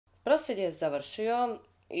Prosvjed je završio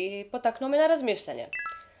i potaknuo me na razmišljanje.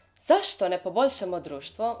 Zašto ne poboljšamo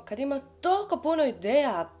društvo kad ima toliko puno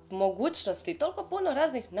ideja, mogućnosti, toliko puno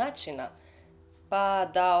raznih načina? Pa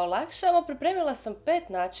da olakšamo, pripremila sam 5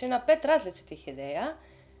 načina, 5 različitih ideja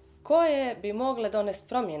koje bi mogle donesti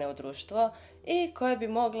promjene u društvo i koje bi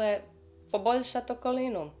mogle poboljšati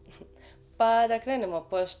okolinu. Pa da krenemo,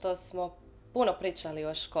 pošto smo puno pričali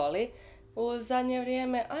o školi u zadnje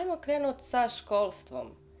vrijeme, ajmo krenuti sa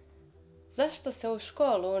školstvom. Zašto se u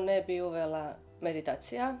školu ne bi uvela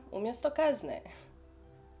meditacija umjesto kazne?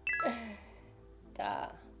 Da,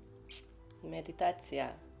 meditacija.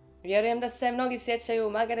 Vjerujem da se mnogi sjećaju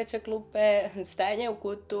magareće klupe, stajanje u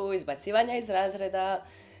kutu, izbacivanja iz razreda.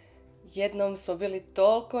 Jednom smo bili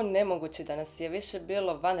toliko nemogući da nas je više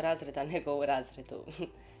bilo van razreda nego u razredu.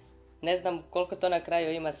 Ne znam koliko to na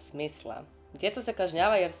kraju ima smisla. Djecu se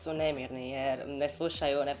kažnjava jer su nemirni, jer ne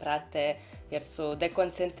slušaju, ne prate, jer su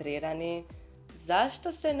dekoncentrirani.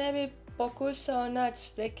 Zašto se ne bi pokušao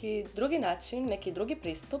naći neki drugi način, neki drugi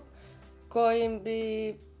pristup kojim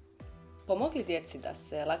bi pomogli djeci da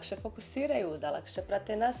se lakše fokusiraju, da lakše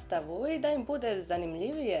prate nastavu i da im bude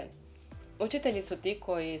zanimljivije? Učitelji su ti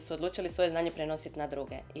koji su odlučili svoje znanje prenositi na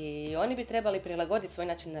druge i oni bi trebali prilagoditi svoj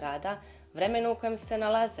način rada vremenu u kojem se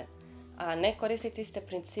nalaze, a ne koristiti iste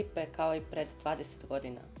principe kao i pred 20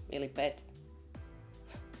 godina ili 5.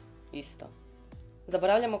 Isto.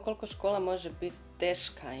 Zaboravljamo koliko škola može biti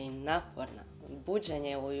teška i naporna.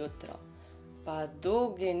 Buđenje ujutro, pa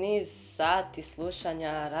dugi niz sati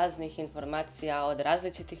slušanja raznih informacija od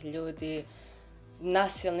različitih ljudi,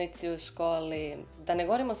 nasilnici u školi, da ne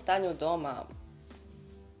govorimo o stanju doma,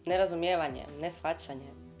 nerazumijevanje,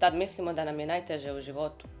 neshvaćanje. Tad mislimo da nam je najteže u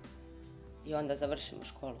životu i onda završimo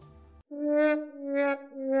školu.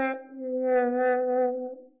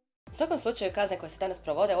 U svakom slučaju kazne koje se danas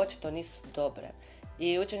provode očito nisu dobre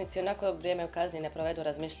i učenici onako vrijeme u kazni ne provedu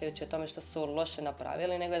razmišljajući o tome što su loše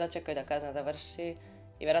napravili, nego da čekaju da kazna završi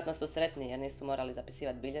i vjerojatno su sretni jer nisu morali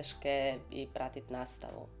zapisivati bilješke i pratiti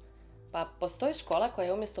nastavu. Pa postoji škola koja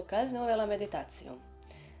je umjesto kazne uvela meditaciju.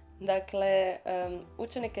 Dakle,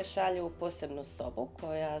 učenike šalju u posebnu sobu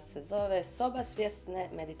koja se zove soba svjesne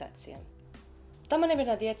meditacije. Tamo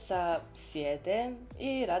nemirna djeca sjede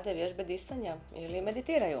i rade vježbe disanja ili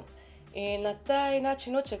meditiraju. I na taj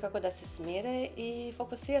način uče kako da se smire i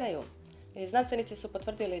fokusiraju. I znanstvenici su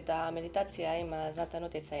potvrdili da meditacija ima znatan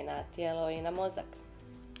utjecaj na tijelo i na mozak.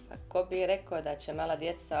 Pa ko bi rekao da će mala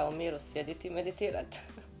djeca u miru sjediti i meditirati?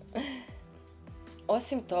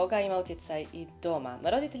 Osim toga ima utjecaj i doma.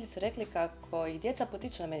 Roditelji su rekli kako ih djeca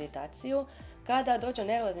potiču na meditaciju kada dođu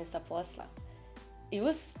nervozni sa posla. I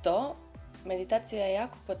uz to meditacija je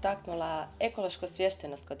jako potaknula ekološku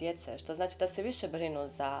osviještenost kod djece, što znači da se više brinu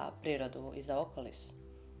za prirodu i za okoliš.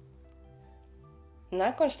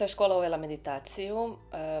 Nakon što je škola uvela meditaciju,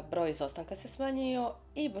 broj izostanka se smanjio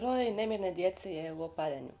i broj nemirne djece je u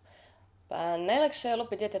opadanju. Pa najlakše je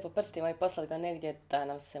lupiti dijete po prstima i poslati ga negdje da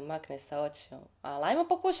nam se makne sa očiju. Ali ajmo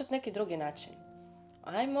pokušati neki drugi način.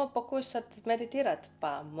 Ajmo pokušati meditirati,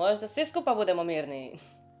 pa možda svi skupa budemo mirniji.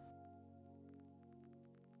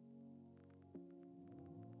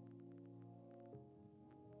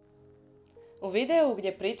 U videu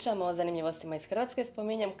gdje pričamo o zanimljivostima iz Hrvatske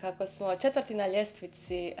spominjem kako smo 4. na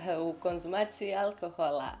ljestvici u konzumaciji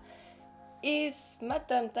alkohola. I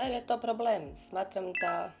smatram da je to problem.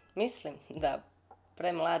 Mislim da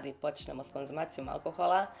premladi počnemo s konzumacijom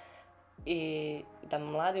alkohola i da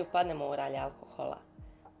mladi upadnemo u ralje alkohola.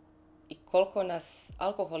 I koliko nas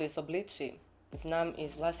alkohol izobliči, znam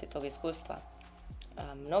iz vlastitog iskustva.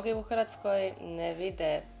 Mnogi u Hrvatskoj ne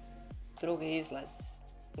vide drugi izlaz,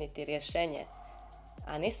 niti rješenje,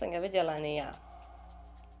 a nisam ga vidjela ni ja.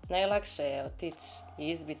 Najlakše je otići i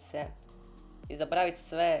izbiti se i zaboraviti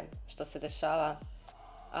sve što se dešava,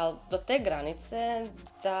 ali do te granice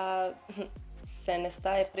da se ne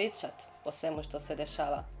staje pričat o svemu što se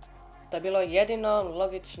dešava. To je bilo jedino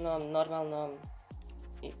logično, normalno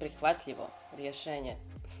i prihvatljivo rješenje.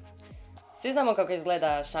 Svi znamo kako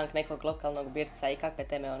izgleda šank nekog lokalnog birca i kakve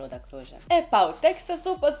teme onuda kruže. Pa u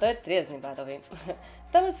Teksasu postoje trijezni badovi.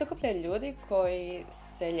 Tamo se okupljaju ljudi koji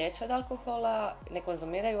se liječe od alkohola, ne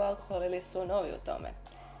konzumiraju alkohol ili su novi u tome.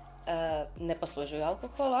 Ne poslužuju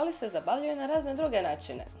alkohol, ali se zabavljaju na razne druge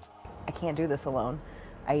načine. I can't do this alone.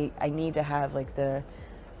 I need to have like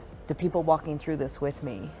the people walking through this with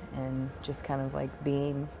me and just kind of like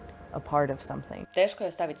being a part of something. Teško je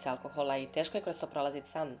ostaviti se alkohola i teško je kroz to prolaziti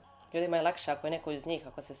sam. Ljudima je lakše ako je neko uz njih,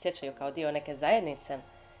 ako se osjećaju kao dio neke zajednice.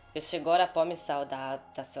 Još je gora pomisao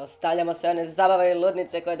da se ostavljamo sve one zabave i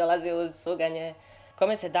ludnice koje dolazi uz cuganje.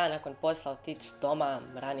 Kome se da nakon posla otići doma,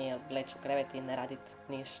 ranije leći u krevet i ne radit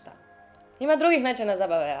ništa. Ima drugih načina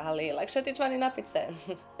zabave, ali lakše otići van i napit se.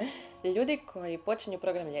 Ljudi koji počinju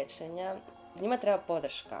program liječenja, njima treba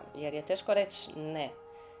podrška, jer je teško reći ne.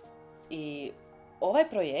 I ovaj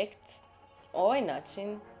projekt, ovaj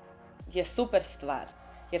način je super stvar,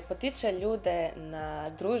 jer potiče ljude na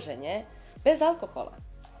druženje bez alkohola.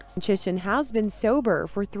 Chishin has been sober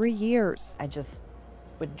for 3 years. I just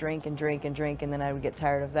would drink and drink and drink, and then I would get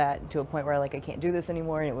tired of that to a point where I can't do this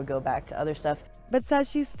anymore, and it would go back to other stuff. But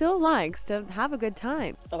says she still likes to have a good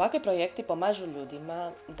time. Ovakvi projekti pomažu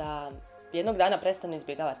ljudima da jednog dana prestanu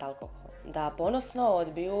izbjegavati alkohol, da ponosno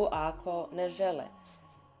odbiju ako ne žele.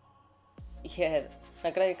 Jer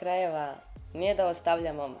na kraju krajeva nije da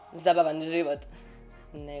ostavljamo zabavan život,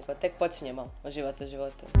 nego tek počinjemo uživati u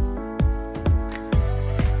životu.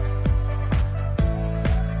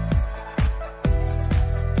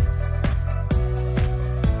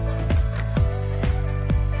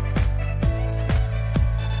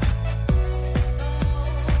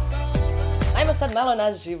 Ajmo sad malo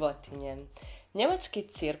na životinje. Njemački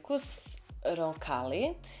cirkus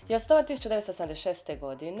Roncalli je osnovan 1976.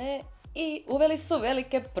 godine i uveli su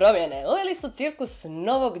velike promjene. Uveli su cirkus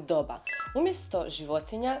novog doba. Umjesto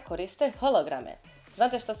životinja koriste holograme.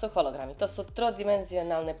 Znate što su hologrami? To su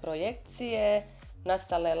trodimenzionalne projekcije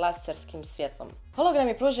nastale laserskim svjetlom.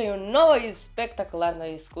 Hologrami pružaju novo i spektakularno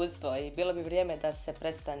iskustvo i bilo bi vrijeme da se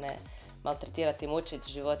prestane maltretirati i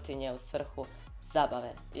mučiti životinje u svrhu zabave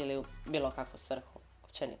ili u bilo kakvu svrhu,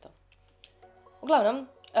 općenito. Uglavnom,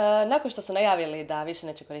 nakon što su najavili da više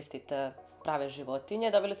neće koristiti prave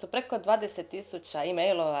životinje, dobili su preko 20.000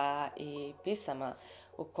 e-mailova i pisama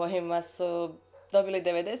u kojima su dobili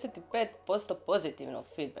 95% pozitivnog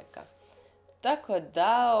feedbacka. Tako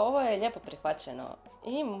da, ovo je lijepo prihvaćeno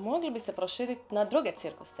i mogli bi se proširiti na druge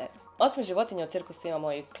cirkuse. Osim životinja u cirkusu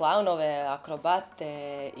imamo i klaunove,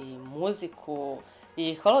 akrobate i muziku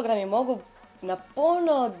i hologrami mogu na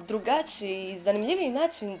puno drugačiji i zanimljiviji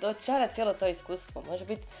način dočarati cijelo to iskustvo. Može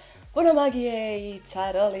biti puno magije i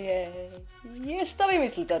čarolije. Što vi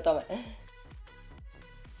mislite o tome?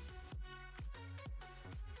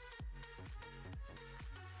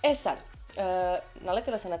 E sad,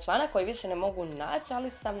 naletila sam na članak koji više ne mogu naći, ali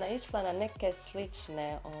sam naišla na neke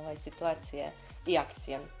slične situacije i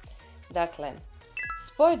akcije. Dakle,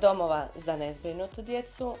 spoj domova za nezbrinutu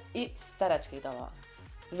djecu i staračkih domova.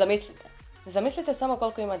 Zamislite samo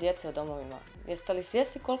koliko ima djece u domovima. Jeste li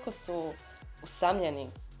svjesni koliko su usamljeni,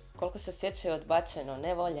 koliko se osjećaju odbačeno,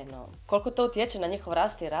 nevoljeno, koliko to utječe na njihov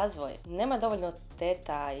rast i razvoj. Nema dovoljno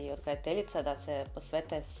teta i odgajateljica da se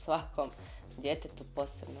posvete svakom djetetu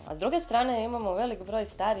posebno. A s druge strane imamo velik broj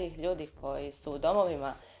starijih ljudi koji su u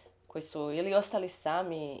domovima, koji su ili ostali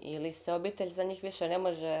sami ili se obitelj za njih više ne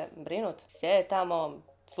može brinuti. Sjede tamo,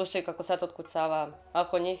 slušaju kako sad otkucava, a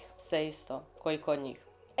kod njih sve isto, koji kod njih.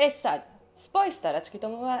 E sad, spoj staračkih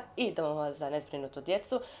domova i domova za nezbrinutu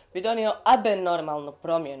djecu bi donio abenormalnu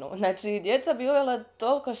promjenu. Znači, djeca bi uvela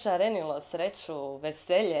toliko šarenilo, sreću,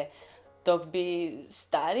 veselje, dok bi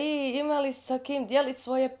stariji imali sa kim dijeliti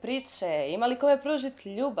svoje priče, imali kome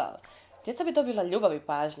pružiti ljubav. Djeca bi dobila ljubav i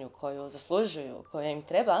pažnju koju zaslužuju, koja im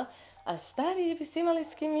treba, a stariji bi si imali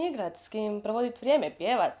s kim igrat, s kim provoditi vrijeme,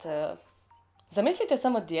 pjevat. Zamislite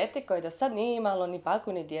samo dijete koje do sad nije imalo ni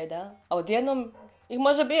baku ni djeda, a odjednom ih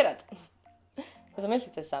može birat.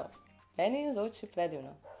 Zamislite samo. Meni zvuči predivno.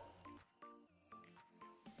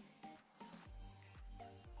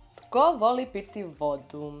 Tko voli piti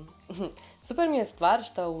vodu? Super mi je stvar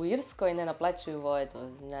što u Irskoj ne naplaćuju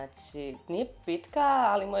vodu. Znači, nije pitka,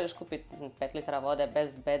 ali možeš kupiti 5 litara vode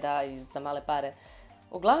bez beda i za male pare.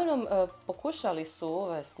 Uglavnom, pokušali su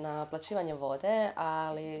uvesti naplaćivanje vode,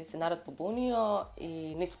 ali se narod pobunio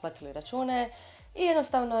i nisu platili račune. I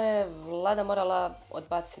jednostavno je vlada morala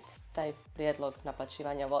odbaciti taj prijedlog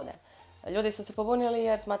naplaćivanja vode. Ljudi su se pobunili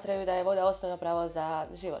jer smatraju da je voda osnovno pravo za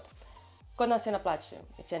život. Kod nas je naplaćuju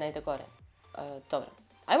i cijena ide gore. Dobro,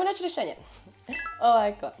 ajmo naći rješenje.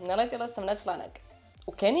 Ovako, naletila sam na članak.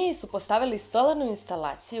 U Keniji su postavili solarnu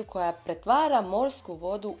instalaciju koja pretvara morsku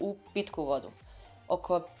vodu u pitku vodu.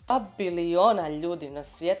 Oko 2 biliona ljudi na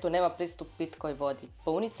svijetu nema pristup pitkoj vodi.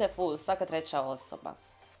 Po UNICEF-u svaka 3. osoba.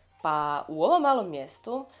 Pa u ovom malom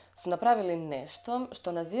mjestu su napravili nešto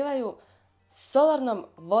što nazivaju solarnom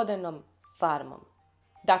vodenom farmom.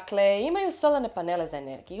 Dakle, imaju solarne panele za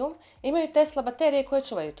energiju, imaju Tesla baterije koje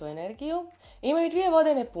čuvaju tu energiju, imaju 2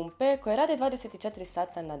 vodene pumpe koje rade 24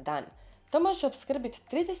 sata na dan. To može opskrbiti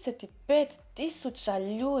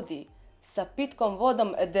 35.000 ljudi sa pitkom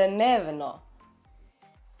vodom dnevno.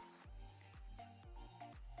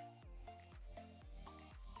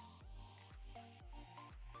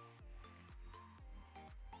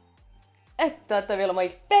 Eto, to je bilo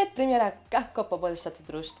mojih 5 primjera kako poboljšati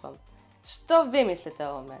društvo. Što vi mislite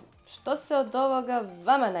o ovome? Što se od ovoga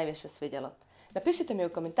vama najviše svidjelo? Napišite mi u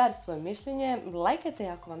komentar svoje mišljenje, lajkajte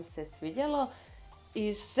ako vam se svidjelo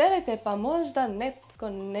i želite pa možda netko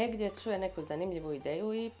negdje čuje neku zanimljivu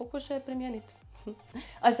ideju i pokuša je primijeniti.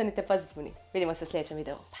 Ostanite pozitivni. Vidimo se u sljedećem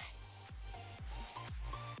videu. Bye!